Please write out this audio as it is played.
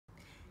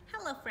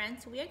Hello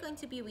friends, we are going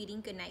to be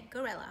reading Goodnight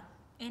Gorilla,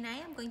 and I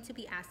am going to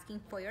be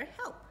asking for your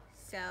help.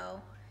 So,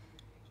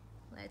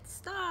 let's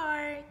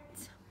start.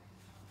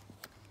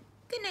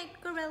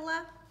 Goodnight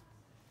Gorilla.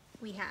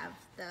 We have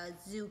the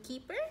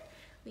zookeeper,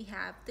 we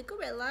have the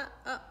gorilla.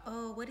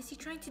 Uh-oh, what is he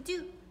trying to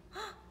do?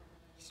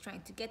 He's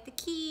trying to get the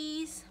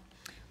keys.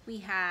 We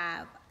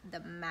have the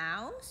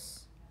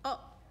mouse. Oh,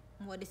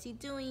 what is he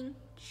doing?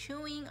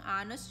 Chewing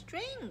on a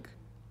string.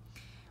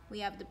 We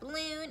have the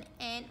balloon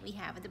and we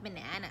have the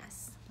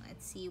bananas.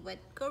 Let's see what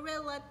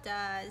gorilla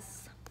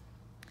does.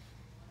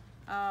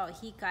 Oh,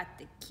 he got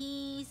the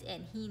keys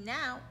and he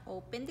now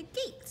opened the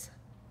gate.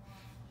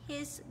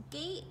 His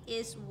gate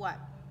is what?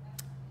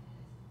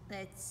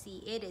 Let's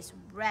see, it is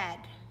red.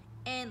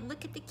 And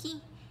look at the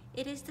key.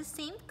 It is the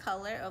same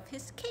color of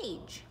his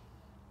cage.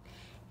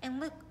 And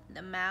look,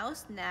 the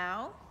mouse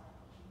now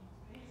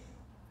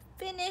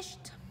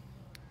finished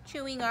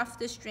chewing off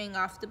the string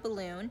off the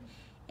balloon,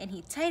 and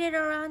he tied it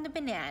around the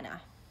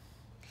banana.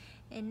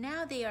 And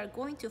now they are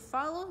going to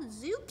follow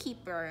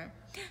Zookeeper.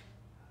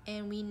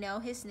 And we know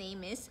his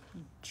name is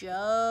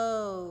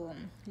Joe.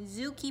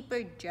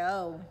 Zookeeper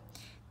Joe.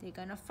 They're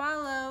gonna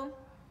follow.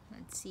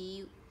 Let's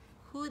see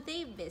who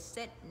they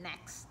visit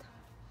next.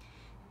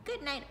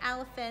 Goodnight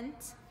Elephant.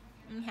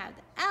 We have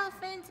the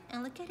elephant,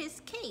 and look at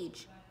his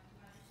cage.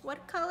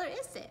 What color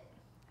is it?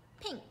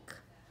 Pink.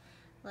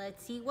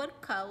 Let's see what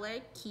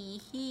color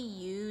key he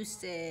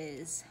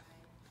uses.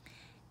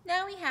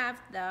 Now we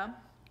have the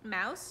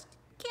mouse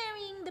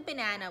carrying the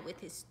banana with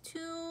his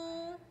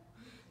two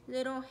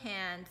little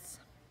hands.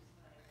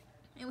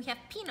 And we have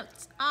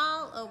peanuts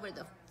all over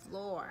the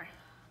floor.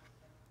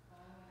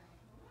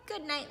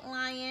 Goodnight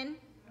Lion.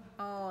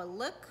 Oh,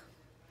 look,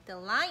 the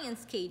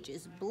lion's cage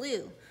is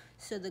blue.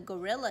 So the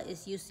gorilla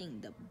is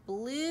using the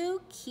blue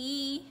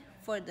key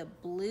for the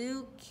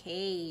blue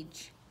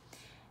cage.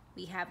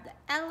 We have the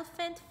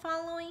elephant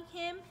following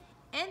him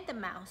and the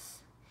mouse.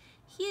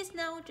 He is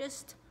now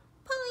just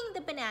pulling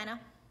the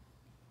banana.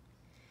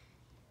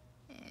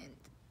 And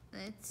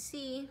let's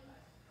see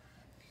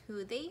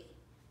who they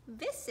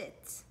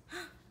visit.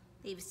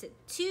 They visit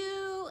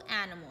two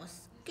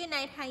animals.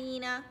 Goodnight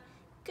Hyena,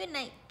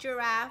 Goodnight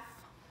Giraffe.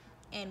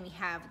 And we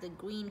have the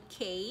green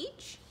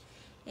cage.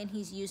 And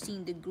he's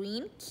using the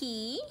green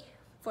key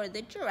for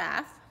the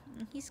giraffe.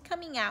 And he's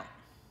coming out.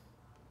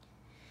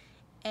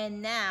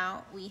 And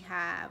now we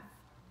have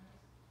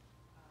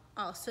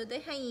also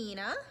the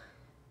hyena,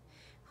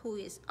 who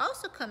is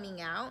also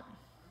coming out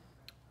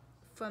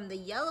from the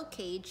yellow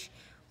cage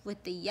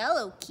with the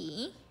yellow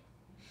key.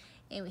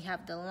 And we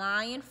have the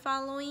lion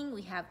following,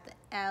 we have the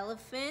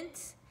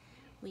elephant,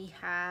 we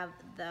have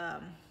the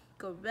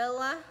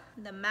gorilla.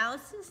 The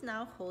mouse is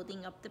now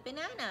holding up the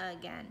banana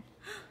again.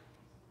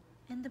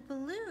 And the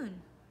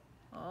balloon.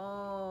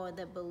 Oh,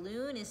 the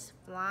balloon is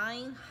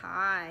flying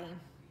high.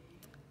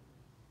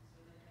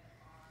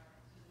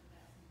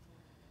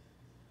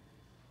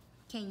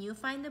 Can you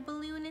find the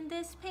balloon in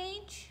this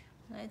page?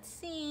 Let's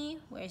see.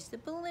 Where's the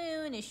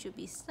balloon? It should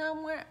be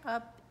somewhere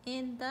up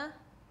in the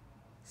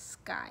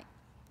sky.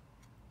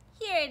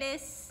 Here it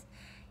is.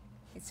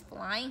 It's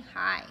flying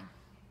high.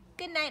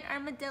 Good night,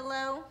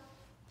 armadillo.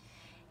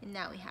 And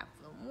now we have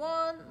the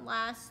one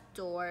last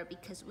door,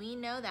 because we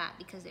know that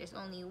because there's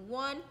only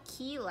one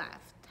key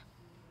left.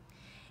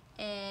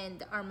 And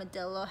the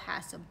armadillo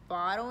has a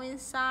bottle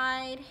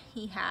inside.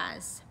 He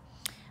has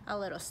a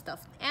little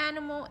stuffed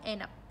animal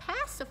and a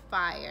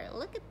pacifier.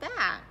 Look at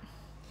that.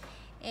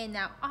 And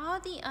now all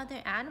the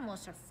other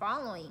animals are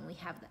following. We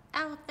have the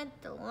elephant,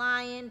 the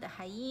lion, the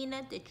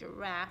hyena, the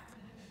giraffe.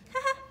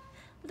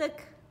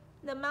 Look,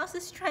 the mouse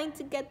is trying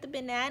to get the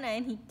banana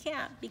and he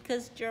can't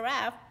because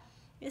giraffe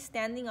is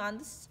standing on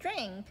the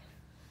string.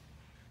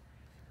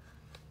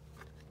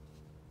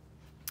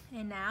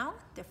 And now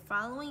they're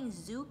following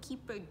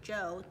Zookeeper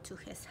Joe to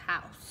his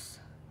house.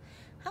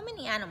 How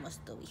many animals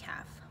do we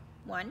have?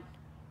 1,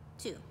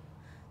 2,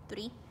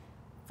 3,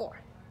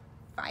 4,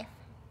 5,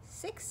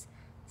 6,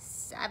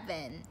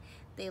 7.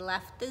 They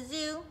left the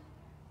zoo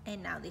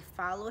and now they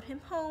followed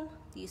him home.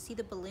 Do you see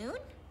the balloon?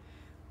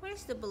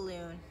 Where's the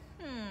balloon?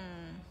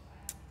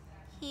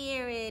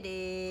 Here it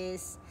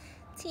is.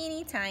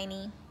 Teeny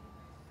tiny.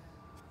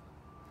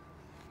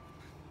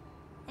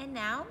 And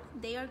now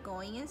they are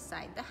going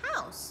inside the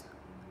house.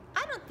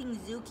 I don't think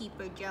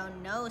Zookeeper Joe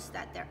knows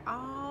that they're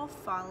all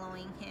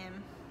following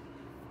him.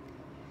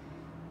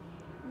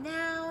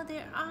 Now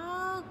they're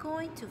all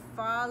going to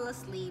fall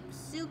asleep.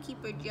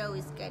 Zookeeper Joe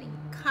is getting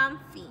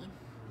comfy.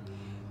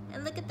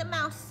 And look at the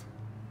mouse.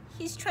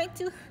 He's trying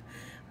to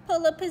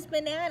pull up his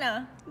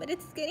banana, but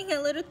it's getting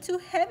a little too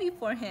heavy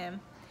for him.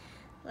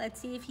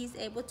 Let's see if he's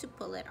able to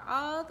pull it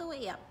all the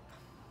way up.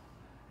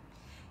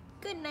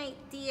 Good night,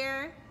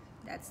 dear.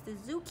 That's the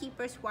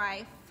zookeeper's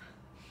wife.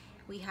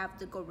 We have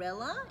the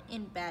gorilla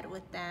in bed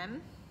with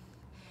them.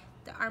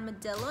 The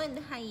armadillo and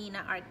the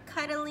hyena are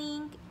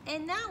cuddling.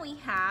 And now we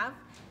have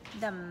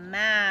the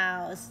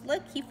mouse.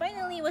 Look, he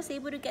finally was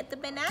able to get the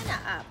banana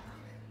up.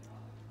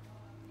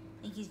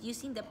 And he's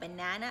using the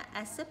banana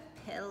as a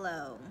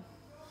pillow.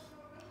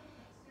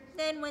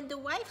 Then when the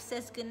wife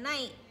says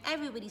goodnight,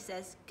 everybody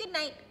says good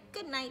night,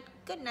 good night,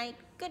 good night,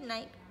 good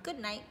night, good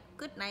night,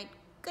 good night,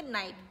 good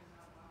night.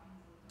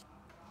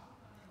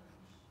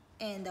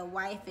 And the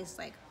wife is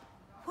like,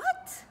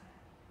 what?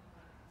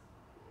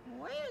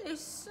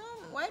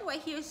 Why do I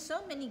hear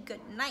so many good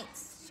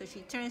nights? So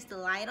she turns the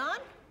light on,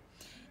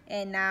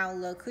 and now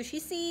look who she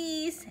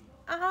sees.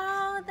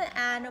 All the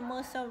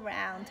animals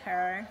around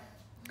her.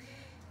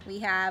 We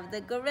have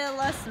the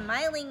gorilla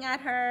smiling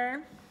at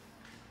her.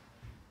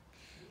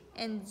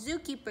 And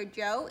Zookeeper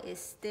Joe is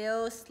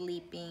still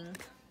sleeping.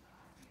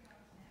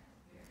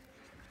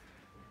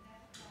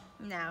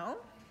 Now,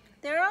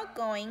 they're all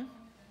going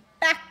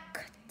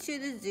back to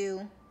the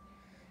zoo.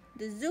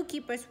 The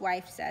zookeeper's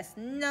wife says,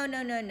 no,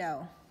 no, no,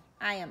 no.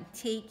 I am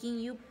taking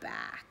you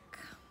back.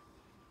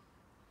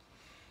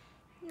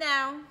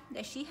 Now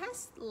that she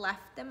has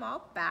left them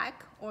all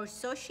back, or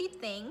so she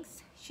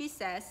thinks, she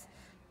says,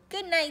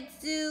 good night,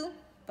 zoo.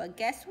 But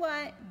guess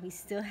what? We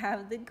still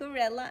have the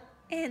gorilla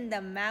and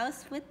the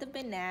mouse with the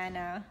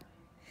banana.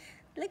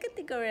 Look at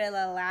the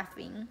gorilla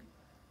laughing.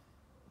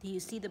 Do you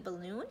see the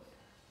balloon?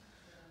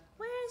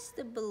 Where's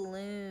the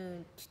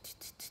balloon?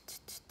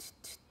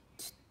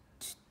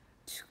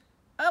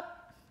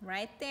 Up,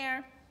 right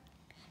there,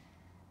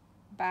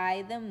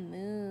 by the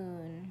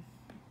moon.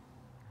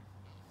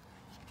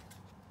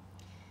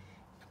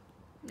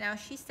 Now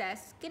she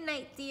says, good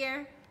night,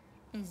 dear.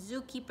 And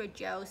Zookeeper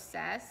Joe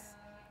says,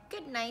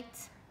 good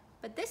night.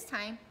 But this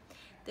time,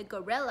 the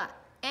gorilla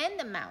and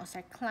the mouse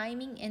are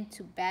climbing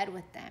into bed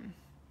with them.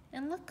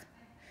 And look,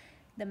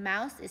 the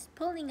mouse is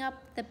pulling up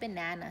the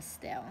banana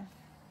still.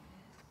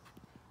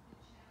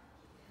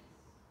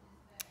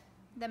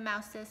 The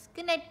mouse says,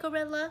 good night,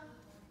 gorilla.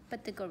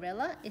 But the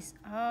gorilla is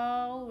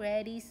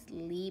already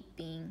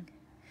sleeping.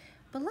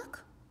 But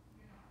look,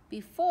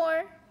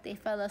 before they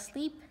fell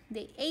asleep,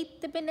 they ate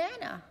the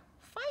banana.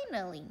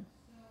 Finally.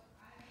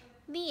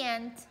 The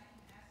end.